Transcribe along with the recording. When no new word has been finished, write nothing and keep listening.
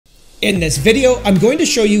In this video, I'm going to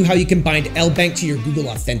show you how you can bind Lbank to your Google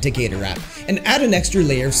Authenticator app and add an extra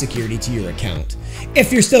layer of security to your account.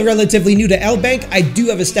 If you're still relatively new to Lbank, I do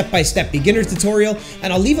have a step-by-step beginner tutorial,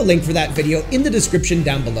 and I'll leave a link for that video in the description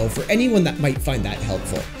down below for anyone that might find that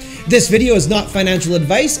helpful. This video is not financial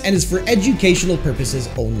advice and is for educational purposes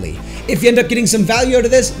only. If you end up getting some value out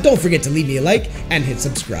of this, don't forget to leave me a like and hit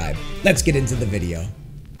subscribe. Let's get into the video.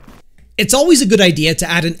 It's always a good idea to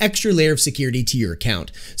add an extra layer of security to your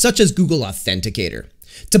account, such as Google Authenticator.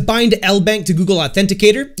 To bind Lbank to Google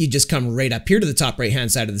Authenticator, you just come right up here to the top right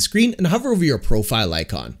hand side of the screen and hover over your profile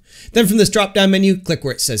icon. Then from this drop down menu, click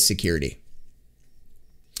where it says security.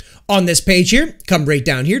 On this page here, come right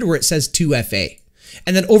down here to where it says 2FA.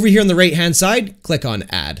 And then over here on the right hand side, click on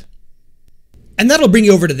add. And that'll bring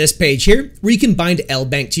you over to this page here where you can bind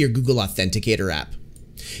Lbank to your Google Authenticator app.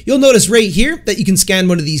 You'll notice right here that you can scan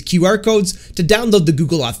one of these QR codes to download the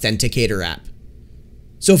Google Authenticator app.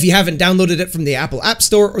 So if you haven't downloaded it from the Apple App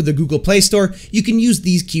Store or the Google Play Store, you can use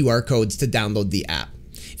these QR codes to download the app.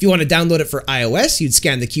 If you want to download it for iOS, you'd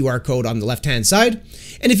scan the QR code on the left-hand side.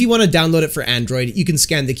 And if you want to download it for Android, you can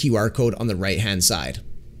scan the QR code on the right-hand side.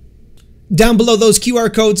 Down below those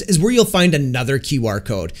QR codes is where you'll find another QR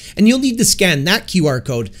code, and you'll need to scan that QR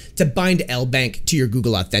code to bind Lbank to your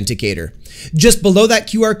Google Authenticator. Just below that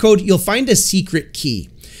QR code, you'll find a secret key.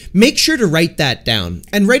 Make sure to write that down,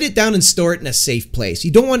 and write it down and store it in a safe place.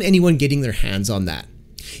 You don't want anyone getting their hands on that.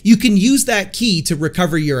 You can use that key to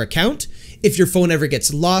recover your account if your phone ever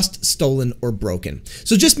gets lost, stolen, or broken.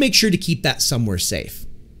 So just make sure to keep that somewhere safe.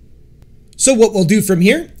 So what we'll do from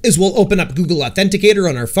here is we'll open up Google Authenticator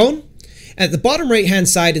on our phone. At the bottom right hand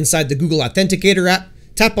side inside the Google Authenticator app,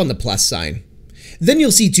 tap on the plus sign. Then you'll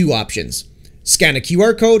see two options: scan a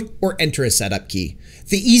QR code or enter a setup key.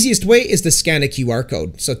 The easiest way is to scan a QR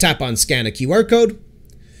code, so tap on scan a QR code,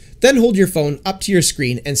 then hold your phone up to your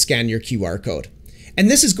screen and scan your QR code. And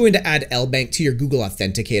this is going to add Lbank to your Google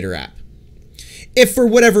Authenticator app. If for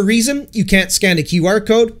whatever reason you can't scan a QR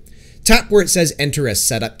code, tap where it says enter a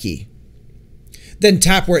setup key. Then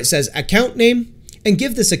tap where it says account name and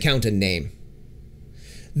give this account a name.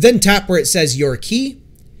 Then tap where it says your key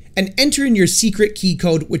and enter in your secret key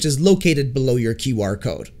code, which is located below your QR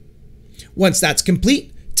code. Once that's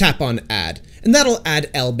complete, tap on add, and that'll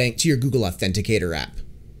add Lbank to your Google Authenticator app.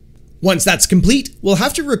 Once that's complete, we'll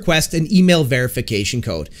have to request an email verification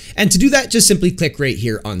code, and to do that, just simply click right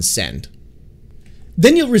here on send.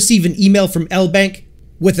 Then you'll receive an email from Lbank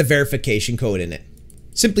with a verification code in it.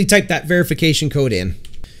 Simply type that verification code in.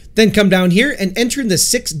 Then come down here and enter in the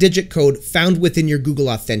 6-digit code found within your Google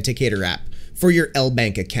Authenticator app for your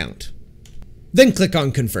Lbank account. Then click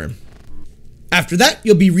on confirm. After that,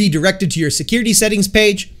 you'll be redirected to your security settings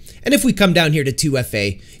page, and if we come down here to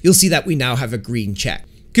 2FA, you'll see that we now have a green check,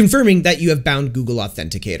 confirming that you have bound Google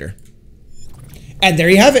Authenticator. And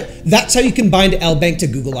there you have it. That's how you can bind Lbank to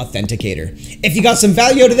Google Authenticator. If you got some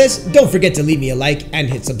value out of this, don't forget to leave me a like and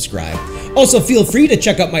hit subscribe. Also, feel free to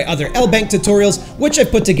check out my other Lbank tutorials, which I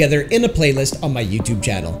put together in a playlist on my YouTube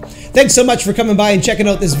channel. Thanks so much for coming by and checking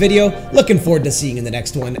out this video. Looking forward to seeing you in the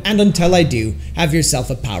next one. And until I do, have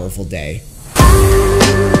yourself a powerful day.